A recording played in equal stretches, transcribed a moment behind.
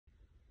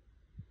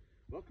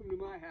Welcome to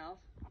my house.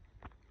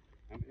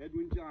 I'm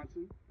Edwin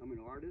Johnson. I'm an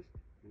artist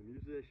and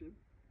musician.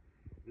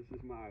 This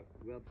is my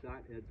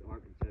website,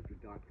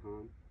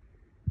 edsartetc.com,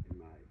 and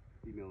my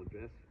email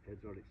address,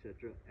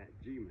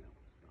 edsartetc@gmail.com.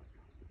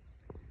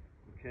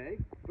 Okay,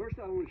 first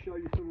I want to show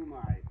you some of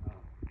my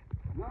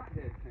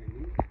knothead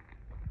paintings.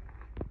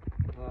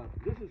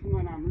 This is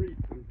one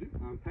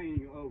I'm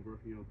painting over,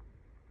 because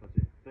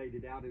it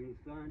faded out in the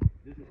sun.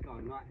 This is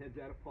called Knotheads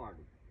at a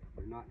Party.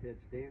 They're knotheads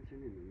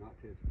dancing and they're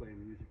knotheads playing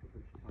music up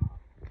at the top.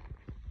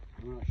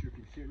 I'm not sure if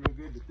you can see it real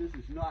good, but this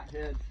is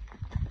knotheads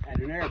at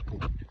an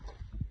airport. Up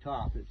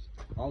top, it's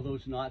all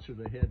those knots are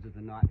the heads of the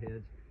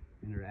knotheads,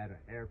 and they're at an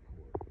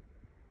airport.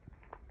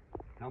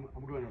 I'm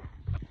going to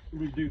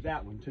redo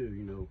that one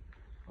too,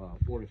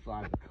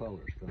 fortify the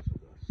colors because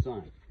of the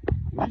sun.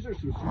 And these are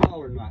some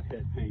smaller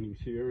knothead paintings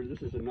here.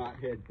 This is a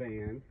knothead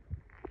band,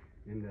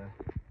 and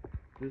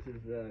this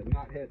is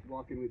knotheads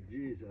walking with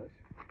Jesus.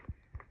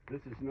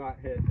 This is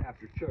knotheads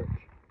after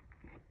church.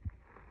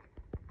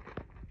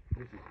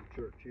 This is the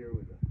church here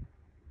with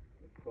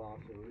a cross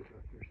over it.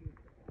 Right there's the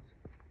cross.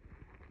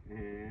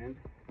 And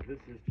this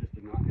is just a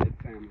knothead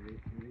family.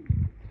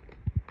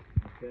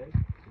 Okay.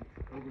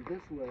 Over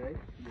this way,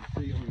 you'll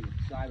see on the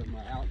side of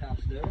my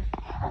outhouse there,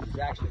 this is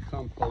actually a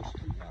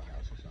composting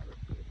outhouse. It's not a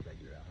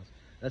regular outhouse.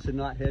 That's a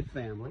knothead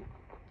family.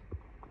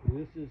 And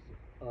this is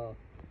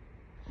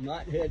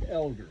knothead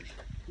elders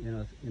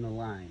in a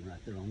line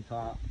right there on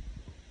top.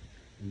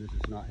 And this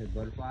is knothead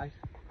butterflies.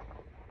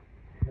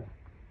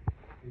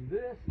 And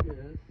this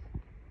is,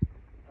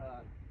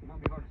 it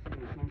might be hard to see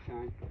in the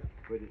sunshine,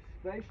 but it's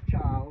Space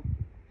Child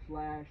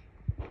slash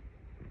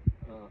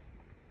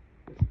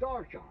Star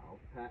Child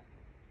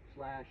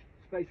slash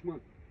Space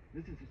Monkey.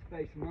 This is a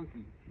Space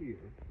Monkey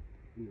here.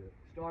 And the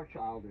Star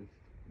Child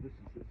this is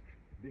this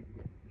big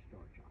head, the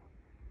Star Child.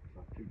 It's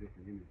like two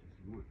different images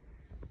in one.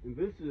 And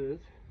this is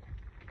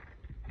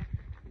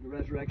the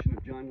resurrection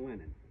of John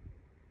Lennon.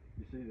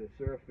 You see the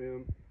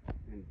seraphim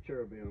and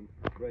cherubim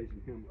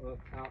raising him up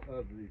out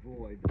of the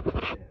void of the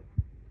dead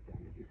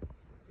down here.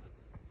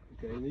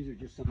 Okay, and these are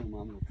just some of my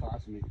little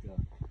cosmic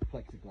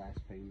plexiglass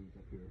paintings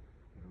up here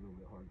that are a little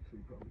bit hard to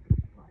see probably because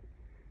of the light.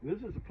 And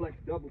this is a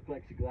double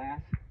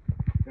plexiglass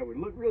that would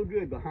look real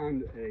good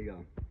behind a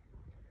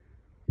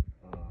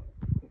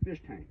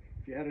fish tank.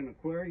 If you had an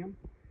aquarium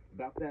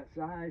about that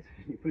size,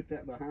 you put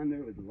that behind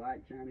there with the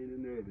light shining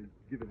in there, it would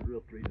give it a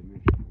real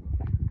three-dimensional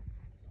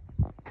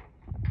look.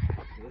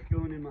 So let's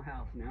go in my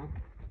house now.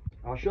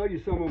 I'll show you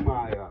some of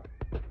my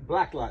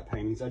blacklight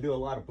paintings. I do a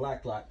lot of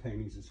blacklight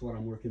paintings. That's what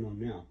I'm working on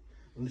now.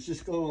 Let's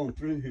just go on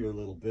through here a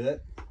little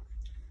bit.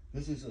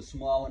 This is a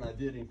small one I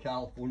did in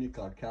California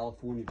called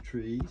California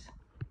Trees.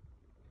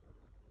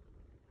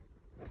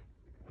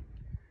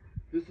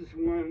 This is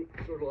one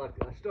sort of like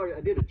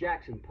I did a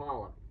Jackson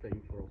Pollock thing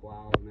for a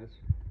while, and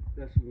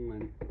that's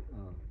one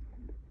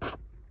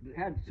that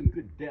had some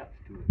good depth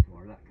to it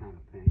for that kind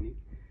of painting.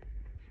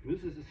 And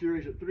this is a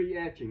series of 3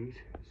 etchings,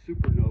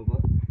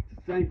 Supernova.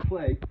 It's the same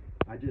plate.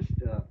 I just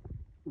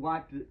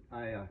wiped it.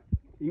 I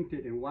inked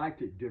it and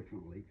wiped it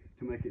differently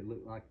to make it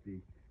look like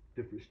the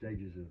different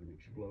stages of an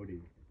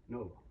exploding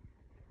nova.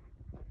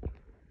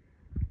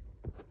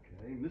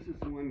 Okay, and this is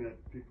the one that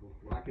people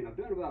like, and I've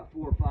done about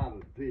 4 or 5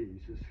 of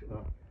these. It's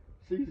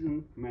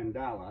season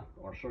mandala,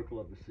 or circle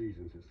of the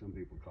seasons, as some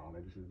people call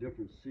it. It's the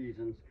different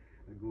seasons.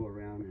 I go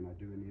around and I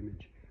do an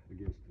image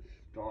against the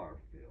star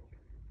field.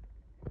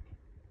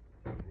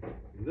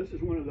 And this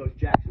is one of those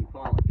Jackson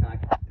Pollock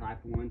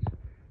type ones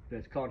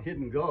that's called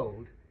Hidden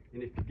Gold.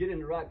 And if you get in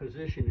the right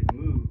position and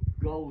move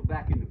gold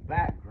back in the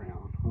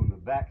background, on the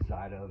back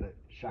side of it,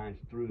 shines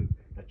through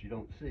that you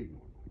don't see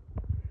normally.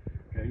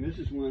 Okay, and this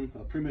is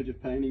a primitive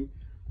painting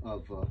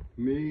of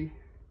me,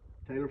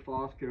 Taylor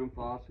Foss, Karen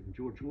Foss, and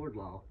George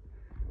Wardlaw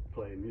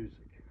playing music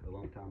a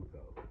long time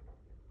ago.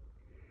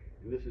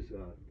 And this is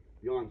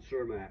Jan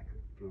Cermak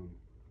from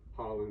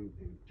Holland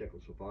and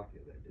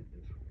Czechoslovakia that did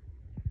this one.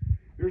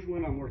 Here's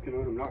one I'm working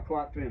on. I'm not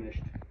quite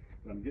finished,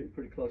 but I'm getting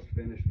pretty close to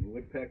finished. The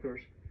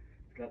woodpeckers.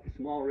 It's got the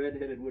small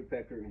red-headed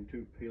woodpecker and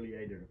 2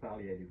 pileated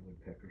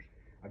woodpeckers.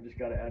 I've just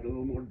got to add a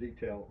little more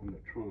detail on the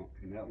trunk,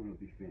 and that one will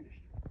be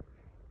finished.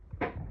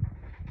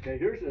 Okay,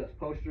 here's a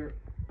poster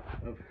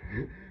of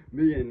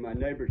me and my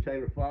neighbor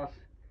Taylor Foss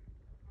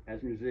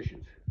as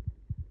musicians.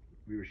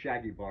 We are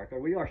Shaggy Bark, a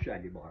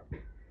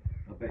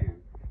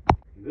band.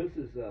 And this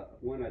is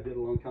one I did a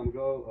long time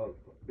ago of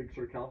Big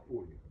Sur,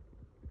 California.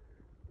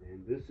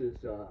 And this is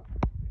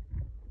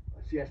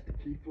Siesta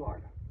Key,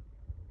 Florida.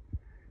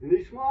 And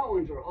these small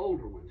ones are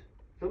older ones.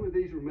 Some of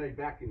these were made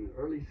back in the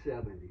early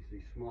 70s.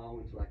 These small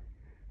ones, like,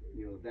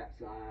 that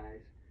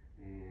size.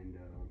 And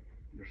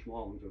there's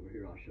small ones over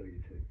here I'll show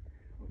you too.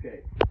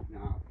 Okay,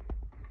 now,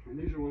 and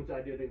these are ones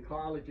I did in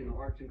college in the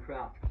arts and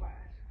crafts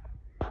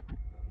class.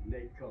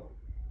 Nate Cole.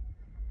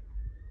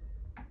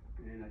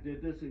 And I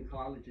did this in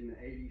college in the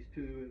 80s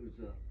too. It was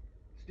a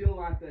still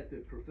life that the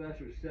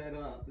professor set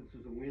up. This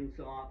was a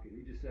windsock, and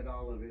he just set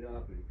all of it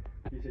up, and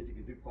he said you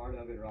could do part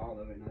of it or all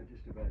of it, and I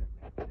just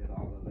about did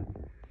all of it.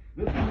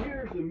 This one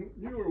here is a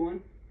newer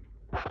one.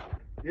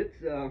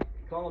 It's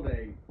called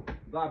a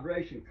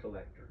vibration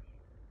collector.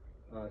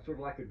 Sort of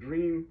like a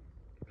dream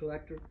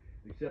collector,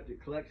 except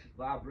it collects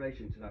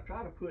vibrations, and I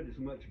try to put as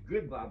much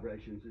good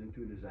vibrations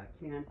into it as I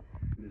can,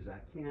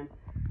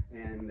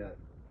 and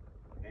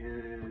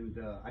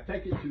I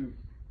take it to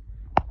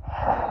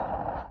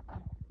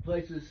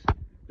places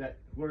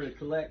where it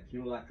collects,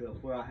 like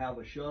where I have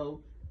a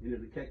show, and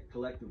it'll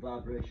collect the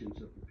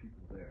vibrations of the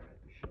people there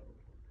at the show,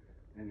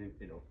 and then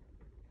it'll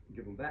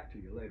give them back to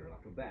you later,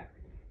 like a battery.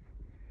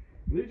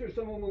 And these are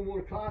some of the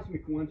more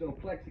cosmic ones on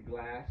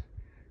plexiglass.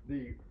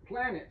 The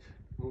planets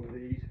on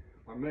these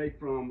are made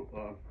from,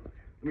 let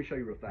me show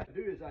you real fast. What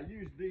I do is I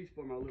use these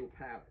for my little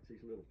pallets,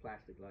 these little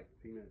plastic like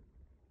peanut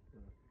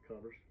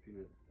covers,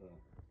 peanut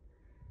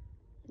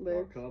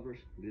bar covers,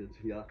 lids,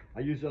 yeah. I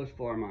use those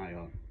for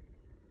my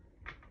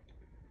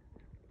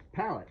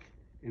pallets.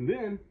 And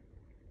then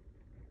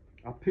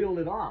I peel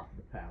it off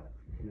the pallet,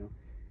 and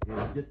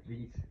I get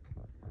these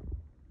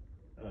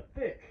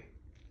thick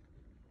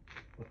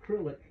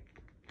acrylic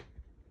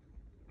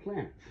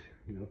planets,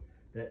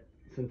 that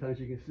sometimes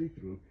you can see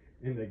through them,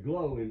 and they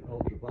glow in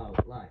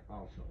ultraviolet light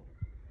also.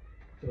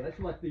 So that's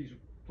what these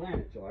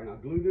planets are, and I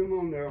glue them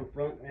on there on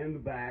front and the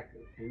back,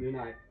 and then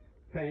I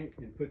paint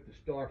and put the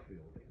star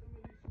field in. Some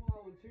of these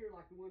small ones here,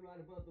 like the one right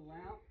above the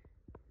lamp,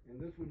 and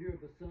this one here,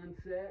 the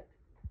sunset,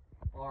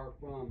 are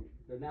from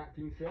the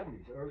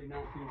 1970s, early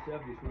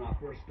 1970s when I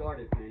first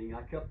started painting.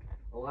 I kept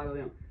a lot of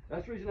them.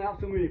 That's the reason I have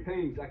so many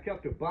paintings. I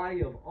kept a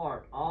body of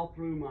art all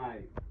through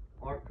my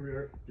art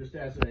career, just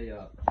as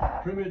a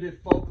primitive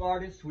folk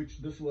artist, which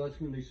this was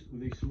from these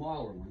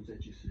smaller ones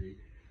that you see,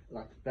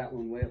 like that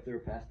one way up there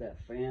past that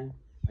fan.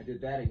 I did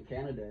that in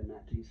Canada in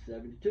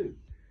 1972.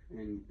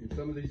 And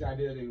some of these I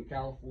did in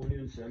California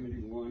in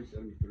 71,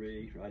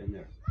 73, right in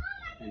there.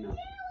 And,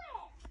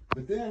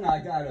 but then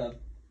I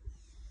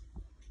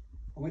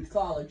went to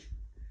college,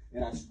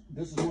 and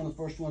this is one of the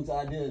first ones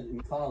I did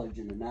in college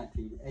in the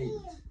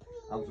 1980s.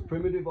 I was a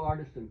primitive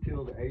artist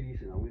until the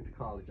 80s, and I went to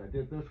college. I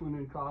did this one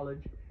in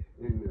college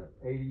in the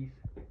 80s.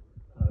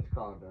 It's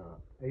called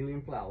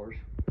Alien Flowers.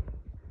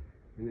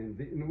 And then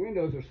in the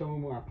windows are some of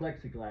my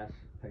plexiglass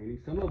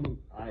paintings. Some of them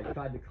I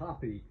tried to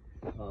copy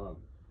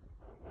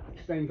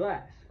stained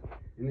glass.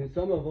 And then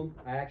some of them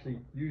I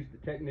actually used the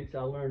techniques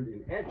I learned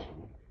in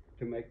etching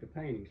to make the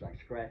paintings, like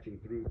scratching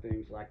through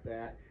things like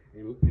that,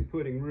 and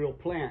putting real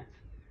plants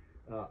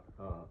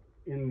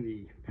in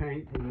the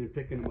paint, and then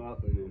picking them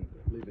up and then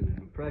leaving an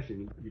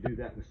impression. You do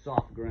that with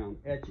soft ground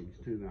etchings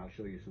too, and I'll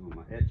show you some of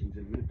my etchings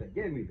in a minute that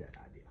gave me that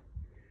idea.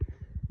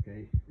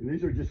 Okay, and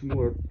these are just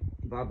more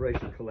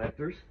vibration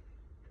collectors.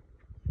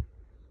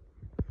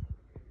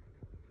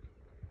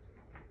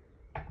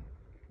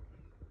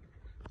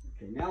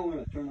 Okay, now I'm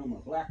going to turn on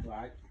my black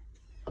light.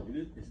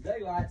 It's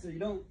daylight, so you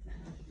don't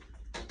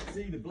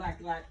see the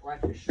black light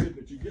like you should,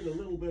 but you get a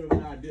little bit of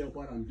an idea of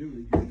what I'm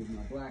doing here with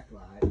my black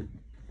light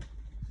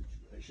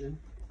situation.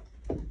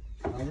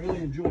 I really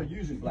enjoy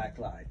using black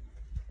light.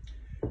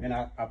 And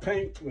I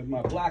paint with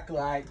my black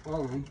light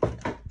on,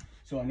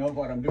 so I know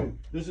what I'm doing.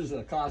 This is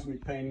a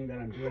cosmic painting that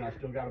I'm doing. I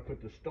still got to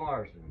put the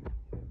stars in.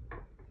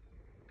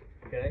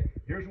 Okay,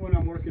 here's one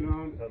I'm working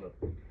on of a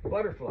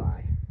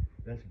butterfly.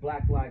 That's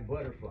black light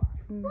butterfly.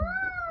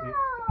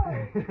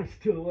 I'm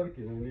still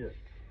working on this.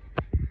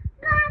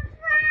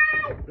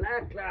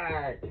 Black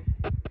light.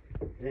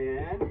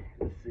 And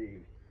let's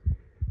see.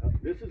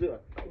 This is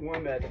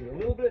one that's a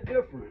little bit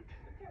different.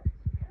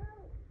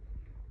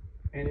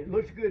 And it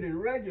looks good in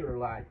regular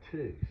light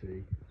too,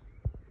 see?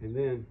 And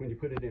then when you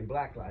put it in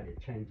black light, it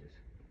changes.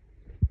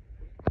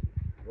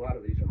 A lot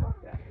of these are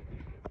like that.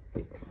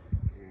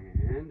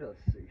 And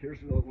let's see,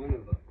 here's one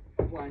of the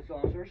flying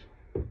saucers.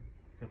 A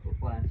couple of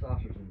flying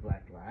saucers in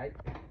black light.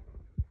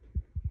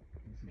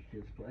 This is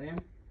kids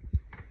playing.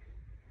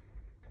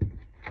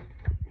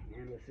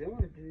 And let's see, I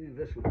want to do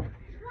this one.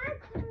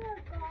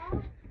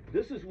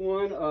 This is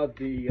one of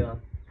the,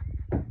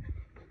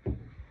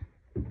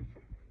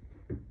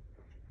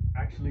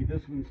 actually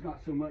this one's not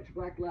so much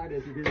black light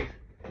as it is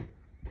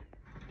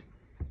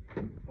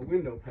a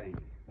window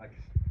painting, like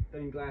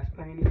stained glass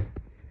painting.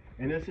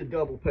 And it's a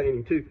double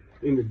painting too.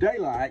 In the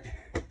daylight,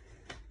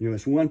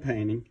 it's one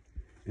painting,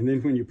 and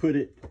then when you put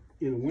it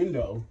in a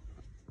window,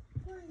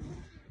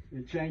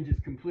 it changes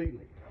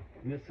completely.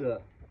 And it's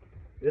a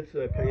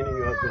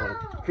painting of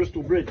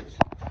Crystal Bridges.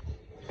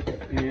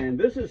 And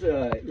this is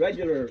a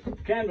regular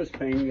canvas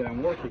painting that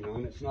I'm working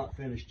on. It's not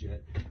finished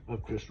yet,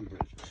 of Crystal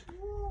Bridges.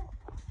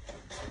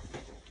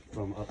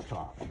 From up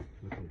top,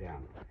 looking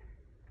down.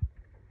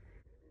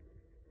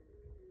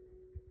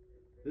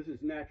 This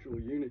is Natural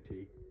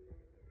Unity,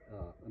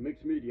 a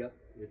mixed media.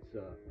 It's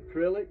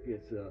acrylic,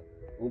 it's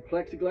on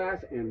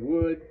plexiglass and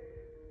wood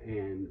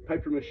and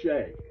paper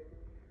mache.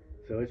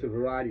 So it's a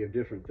variety of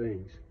different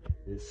things.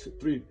 It's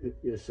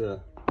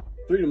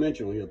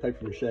three-dimensional,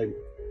 paper mache in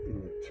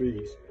the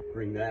trees,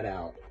 bring that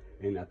out,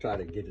 and I try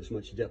to get as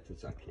much depth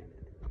as I can in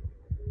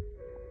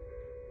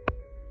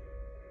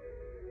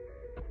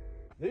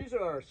it. These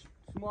are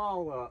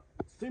small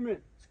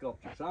cement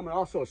sculptures. I'm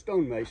also a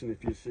stonemason,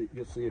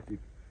 you'll see if you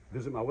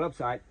visit my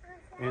website.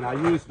 And I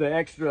use the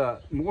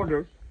extra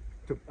mortar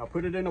I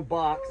put it in a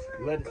box,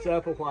 let it set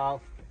up a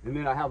while, and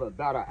then I have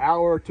about an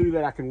hour or two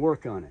that I can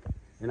work on it.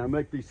 And I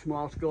make these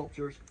small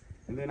sculptures,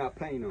 and then I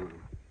paint on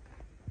them.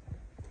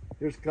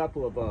 Here's a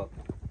couple of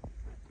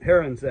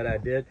herons that I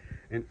did,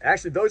 and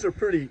actually those are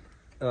pretty,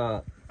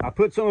 I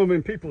put some of them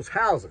in people's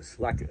houses,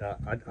 like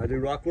I do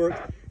rock work,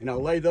 and I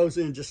lay those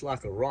in just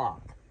like a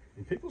rock.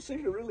 And people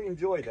seem to really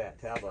enjoy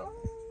that, to have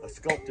a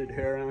sculpted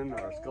heron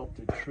or a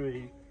sculpted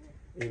tree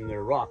in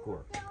their rock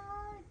work.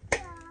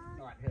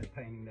 Knothead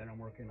painting that I'm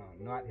working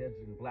on,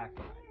 knotheads in black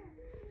light.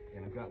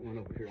 And I've got one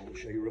over here I'll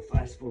show you real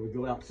fast before we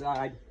go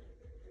outside.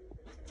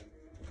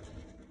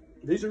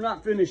 These are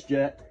not finished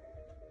yet,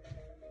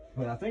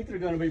 but I think they're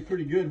going to be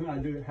pretty good when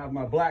I do have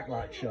my black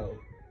light show.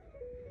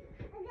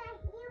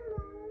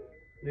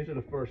 These are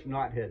the first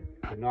knothead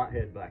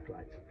black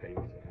lights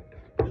paintings that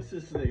I've done. This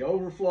is the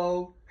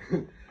overflow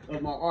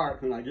of my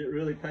art. When I get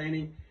really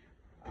painting,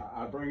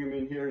 I bring them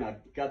in here, and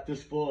I've got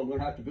this full. I'm going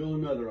to have to build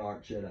another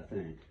art shed, I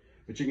think.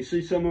 But you can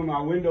see some of my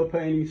window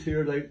paintings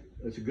here.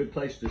 It's a good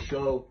place to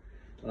show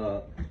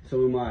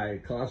some of my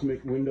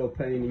cosmic window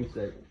paintings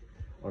that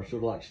are sort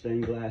of like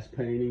stained glass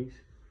paintings.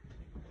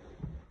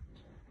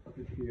 Up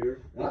in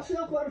here. And I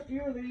sell quite a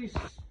few of these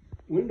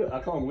I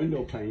call them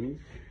window paintings,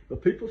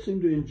 but people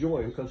seem to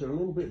enjoy them because they're a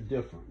little bit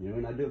different, you know,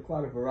 and I do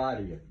quite a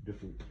variety of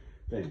different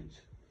things.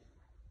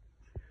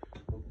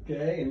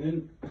 Okay, and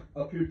then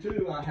up here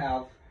too, I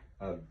have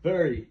a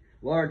very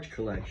large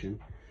collection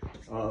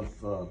of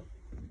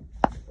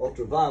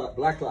ultraviolet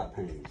blacklight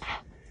paintings.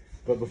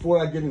 But before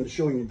I get into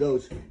showing you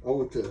those, I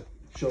want to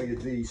show you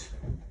these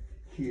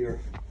here.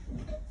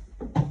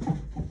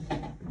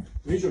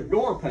 These are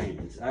door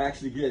paintings. I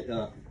actually get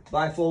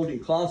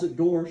bifolding closet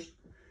doors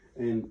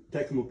and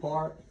take them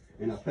apart,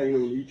 and I paint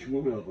on each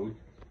one of them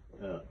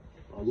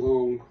a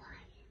long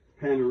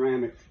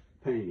panoramic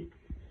painting.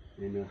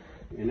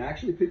 And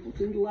actually people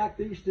seem to like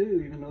these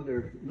too, even though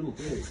they're a little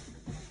big.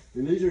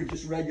 And these are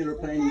just regular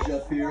paintings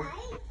up here.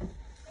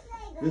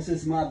 This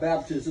is my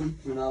baptism.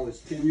 When I was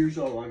 10 years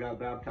old, I got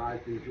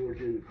baptized in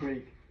Georgia in the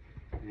creek.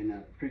 And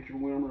Preacher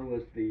Wilmer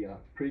was the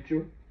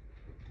preacher.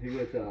 He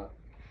was a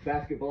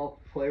basketball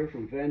player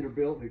from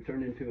Vanderbilt who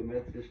turned into a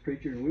Methodist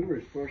preacher. And we were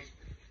his first.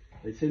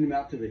 They sent him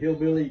out to the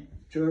hillbilly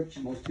church,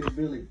 most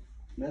hillbilly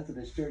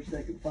Methodist church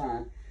they could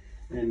find.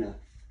 And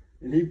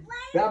he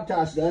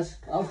baptized us.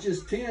 I was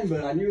just 10,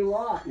 but I knew a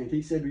lot. And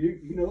he said, well,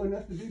 you know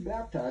enough to be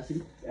baptized.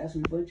 He asked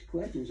me a bunch of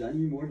questions. I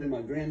knew more than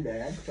my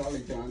granddad,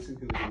 Charlie Johnson,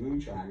 who was a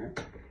moonshiner,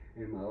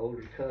 and my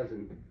older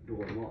cousin,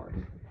 Dora Mark.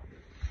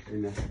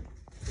 And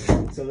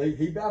so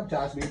he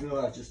baptized me even though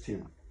I was just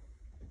 10.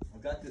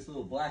 I've got this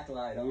little black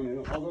light on,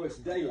 and although it's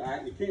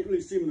daylight, you can't really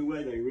see them the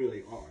way they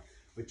really are.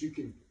 But you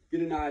can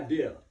get an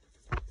idea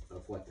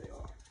of what they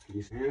are.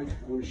 And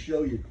I want to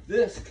show you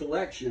this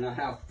collection. I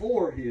have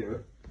 4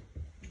 here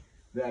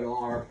that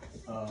are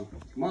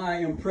my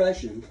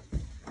impression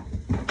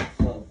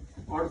of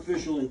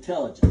artificial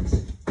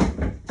intelligence.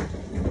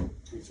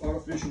 It's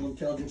artificial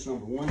intelligence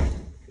number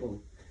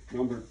 1,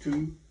 number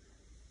 2,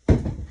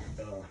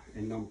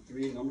 and number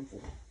 3 and number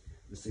 4.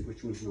 Let's see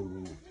which one's number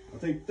 1. I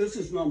think this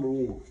is number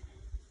 1.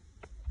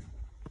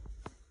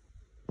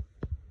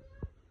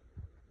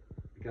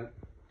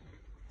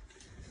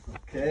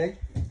 Okay.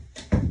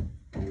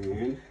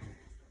 And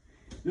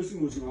this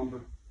one was number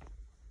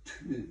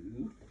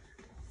 2.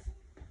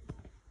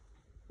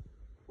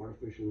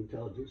 Artificial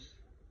intelligence,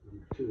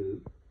 number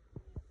 2.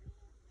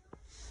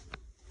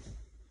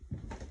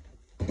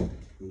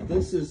 And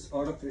this is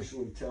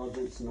artificial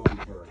intelligence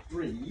number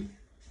 3.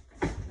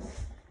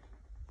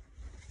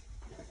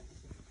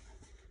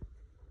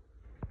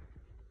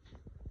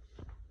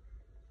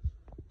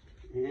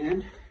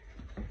 And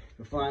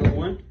the final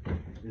one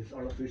is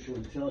artificial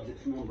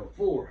intelligence number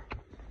 4.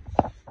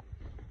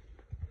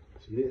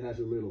 See, it has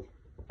a little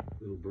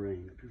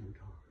brain up here on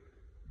top.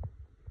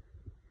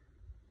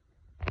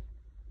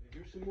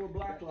 Here's some more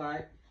black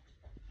light.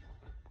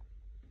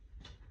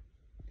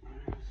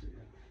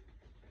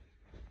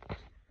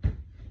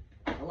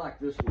 I like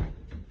this one.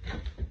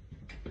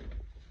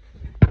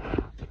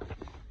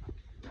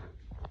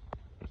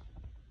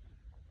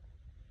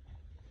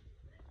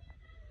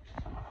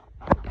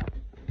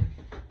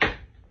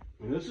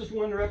 And this is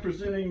one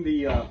representing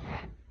the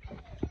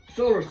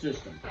solar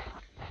system.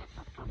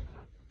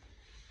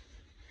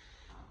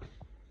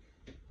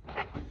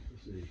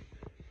 Let's see.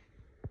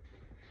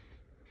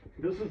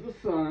 This is the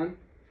sun.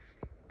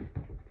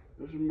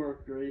 This is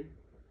Mercury.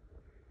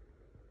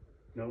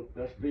 Nope,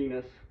 that's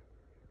Venus.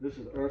 This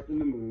is Earth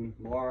and the Moon,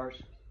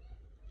 Mars,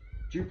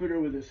 Jupiter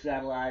with its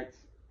satellites,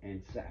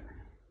 and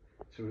Saturn.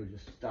 Sort of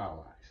just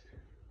stylized.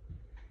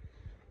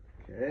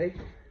 Okay.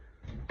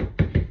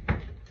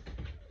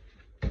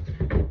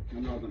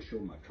 I'm not going to show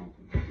my Trump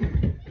one.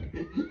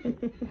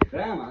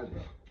 Yeah, I might as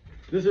well.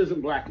 This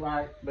isn't black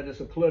light, but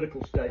it's a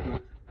political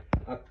statement.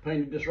 I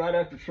painted this right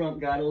after Trump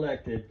got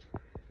elected,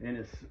 and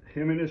it's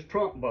him in his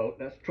Trump boat.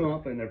 That's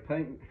Trump, and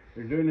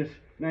they're doing his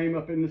name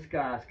up in the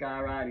sky,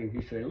 skywriting.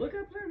 He said, "Look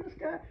up there in the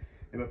sky.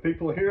 And if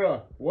people hear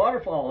a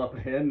waterfall up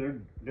ahead,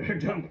 and they're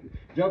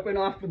jumping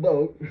off the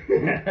boat,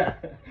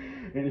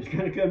 and it's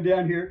going to come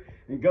down here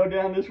and go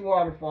down this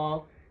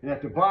waterfall. And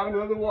at the bottom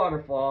of the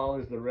waterfall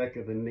is the wreck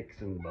of the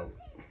Nixon boat.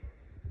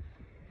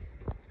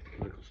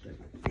 Political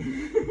statement.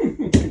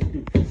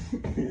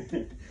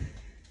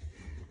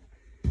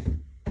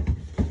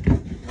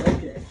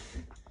 Okay,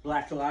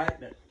 black light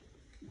that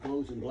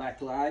glows in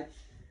black light.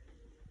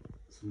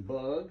 Some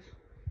bugs.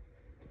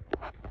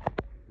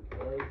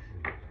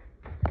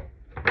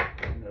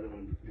 Another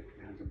one,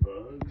 different kinds of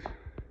bugs.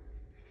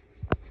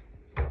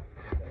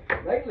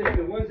 Lately,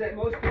 the ones that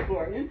most people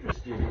are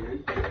interested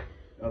in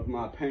of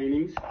my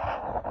paintings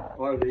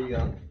are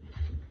the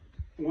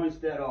ones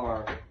that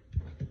are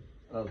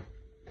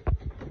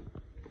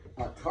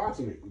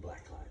cosmic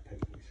black light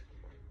paintings.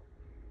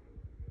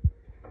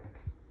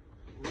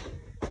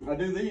 I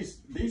do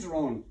these are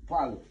on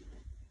plywood.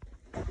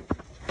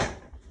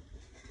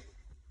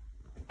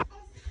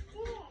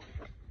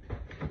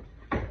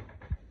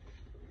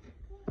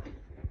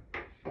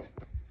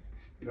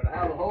 But I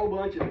have a whole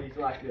bunch of these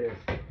like this.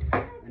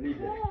 I need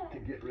to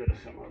get rid of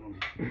some of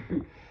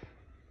them.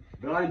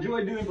 But I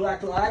enjoy doing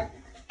black light.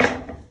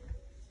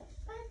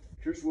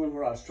 Here's one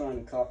where I was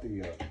trying to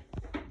copy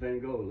Van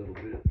Gogh a little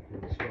bit.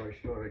 Starry,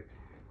 Starry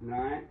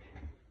Night.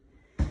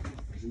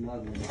 There's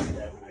another one like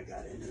that when I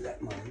got into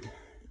that mode.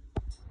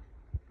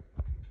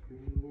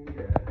 And,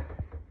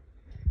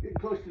 getting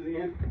close to the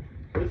end.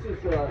 This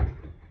is the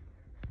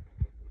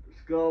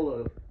skull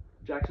of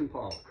Jackson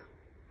Pollock.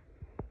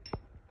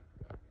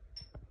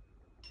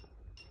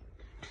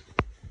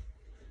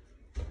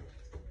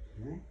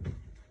 Okay.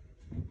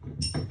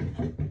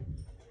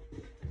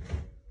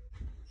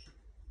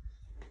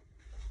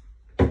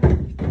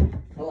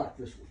 I like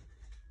this one.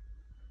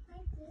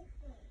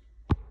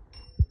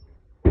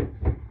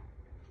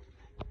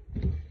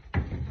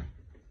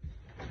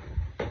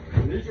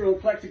 And these are on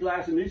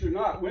plexiglass, and these are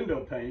not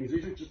window paintings.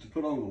 These are just to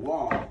put on the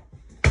wall.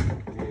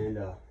 And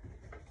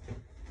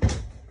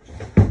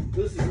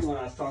this is the one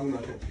I was talking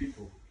about that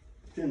people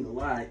tend to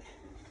like.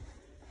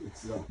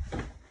 It's a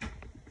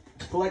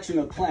collection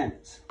of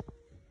planets.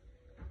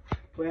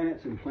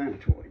 Planets and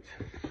planetoids.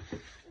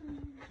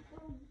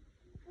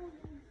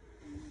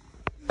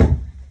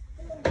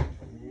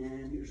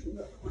 And here's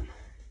another one.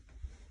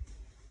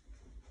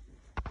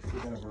 We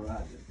got a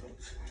variety of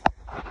those.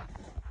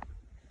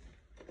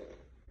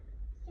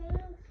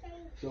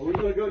 So we're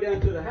going to go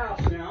down to the house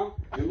now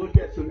and look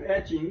at some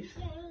etchings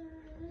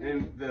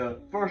and the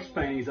first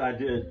paintings I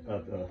did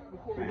of the.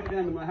 Before we go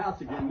down to my house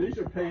again, these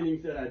are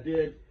paintings that I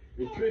did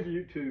in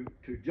tribute to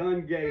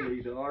John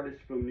Gailey, the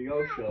artist from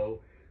Neosho,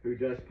 who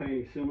does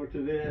paintings similar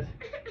to this.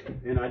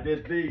 And I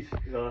did these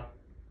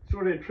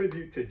sort of in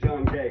tribute to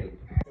John Gailey.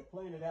 A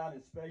planet out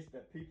in space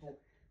that people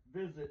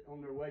visit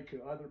on their way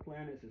to other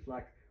planets. It's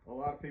like a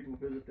lot of people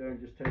visit there and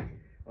just take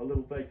a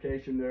little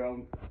vacation there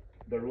on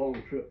their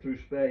long trip through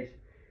space.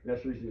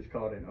 That's the reason it's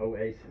called an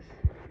oasis.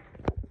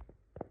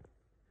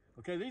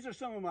 Okay, these are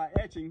some of my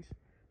etchings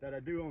that I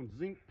do on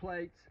zinc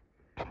plates.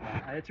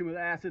 I etch them with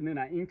acid, and then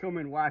I ink them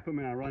and wipe them,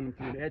 and I run them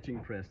through an etching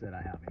press that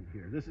I have in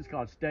here. This is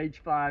called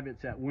Stage 5.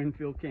 It's at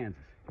Winfield,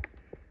 Kansas.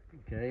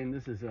 Okay, and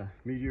this is a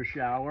meteor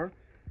shower.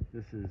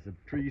 This is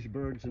trees,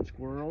 birds, and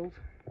squirrels.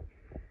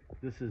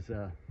 This is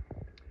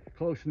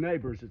Close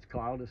Neighbors, it's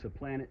called. It's a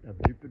planet of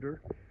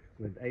Jupiter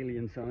with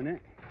aliens on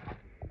it.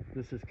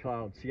 This is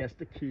called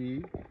Siesta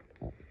Key.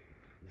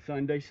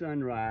 Sunday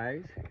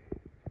Sunrise.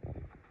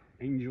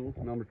 Angel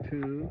number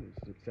 2.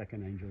 It's the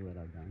second angel that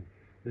I've done.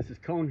 This is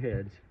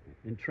Coneheads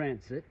in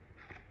Transit.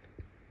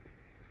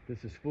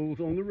 This is Fools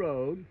on the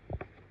Road.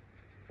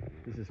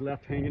 This is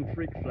Left Hanging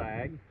Freak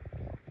Flag.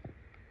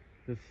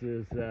 This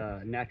is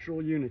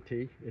Natural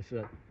Unity. It's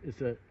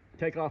a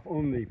takeoff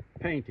on the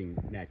painting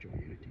Natural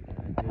Unity.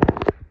 I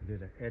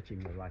did an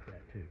etching like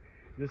that too.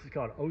 This is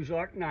called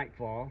Ozark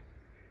Nightfall.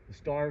 The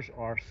stars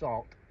are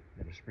salt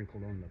that are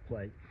sprinkled on the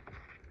plate.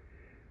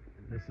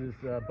 This is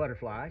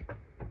Butterfly.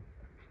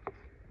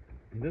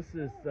 And this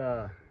is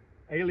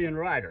Alien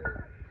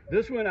Rider.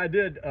 This one I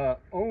did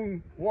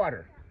on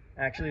water.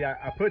 Actually,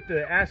 I put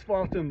the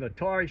asphalt and the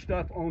tarry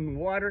stuff on the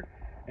water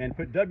and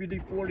put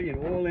WD-40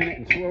 and oil in it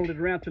and swirled it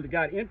around till it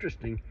got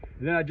interesting.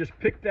 And then I just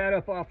picked that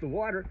up off the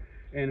water,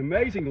 and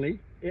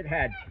amazingly, it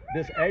had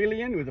this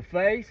alien with a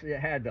face, it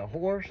had the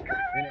horse,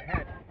 and it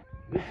had,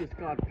 this is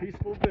called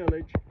Peaceful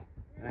Village.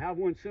 I have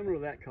one similar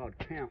to that called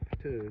Camp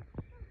too.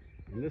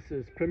 And this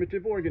is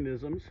Primitive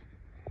Organisms.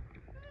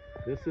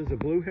 This is a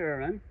Blue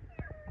Heron.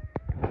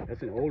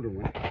 That's an older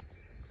one.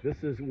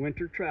 This is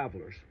Winter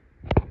Travelers,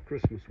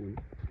 Christmas one.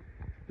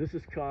 This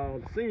is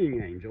called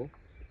Singing Angel.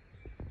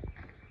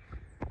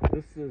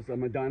 This is a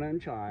Madonna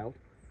and Child.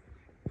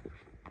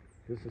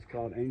 This is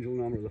called Angel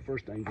Number, the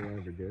first angel I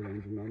ever did,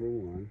 Angel Number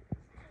 1.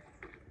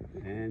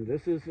 And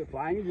this is a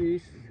Flying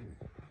Geese.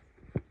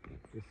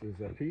 This is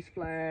a Peace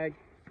Flag.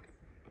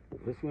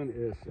 This one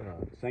is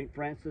St.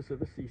 Francis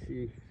of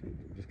Assisi,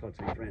 just called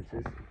St.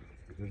 Francis.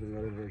 There's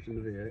another version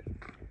of it.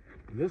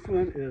 This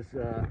one is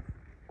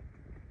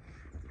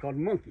called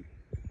Monkey.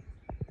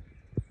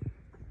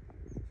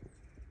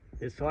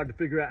 it's hard to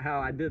figure out how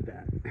I did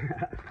that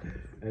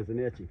as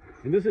an etching.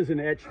 And this is an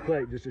etched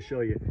plate, just to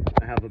show you.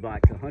 I have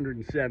about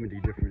 170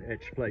 different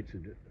etched plates,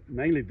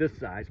 mainly this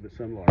size, but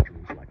some larger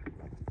ones like that.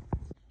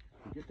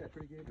 You get that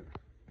pretty good?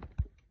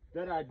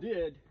 That I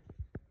did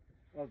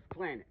of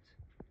planets,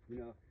 you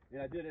know,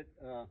 and I did it,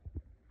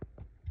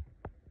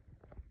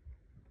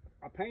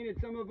 I painted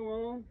some of them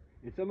on,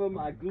 and some of them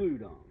I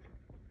glued on.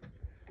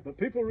 But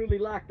people really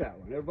liked that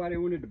one. Everybody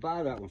wanted to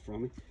buy that one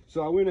from me.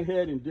 So I went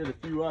ahead and did a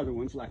few other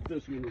ones, like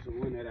this one is the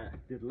one that I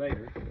did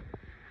later.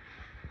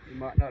 It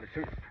might not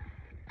have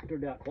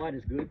turned out quite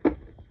as good,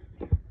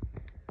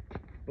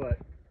 but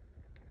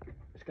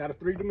it's got a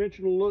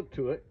three-dimensional look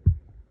to it.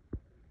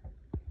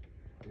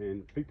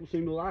 And people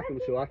seem to like them,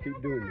 so I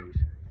keep doing these.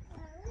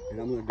 And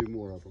I'm going to do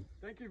more of them.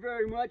 Thank you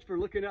very much for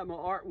looking at my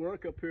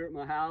artwork up here at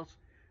my house.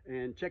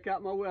 And check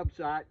out my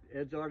website,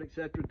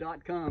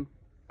 edsartetcetera.com.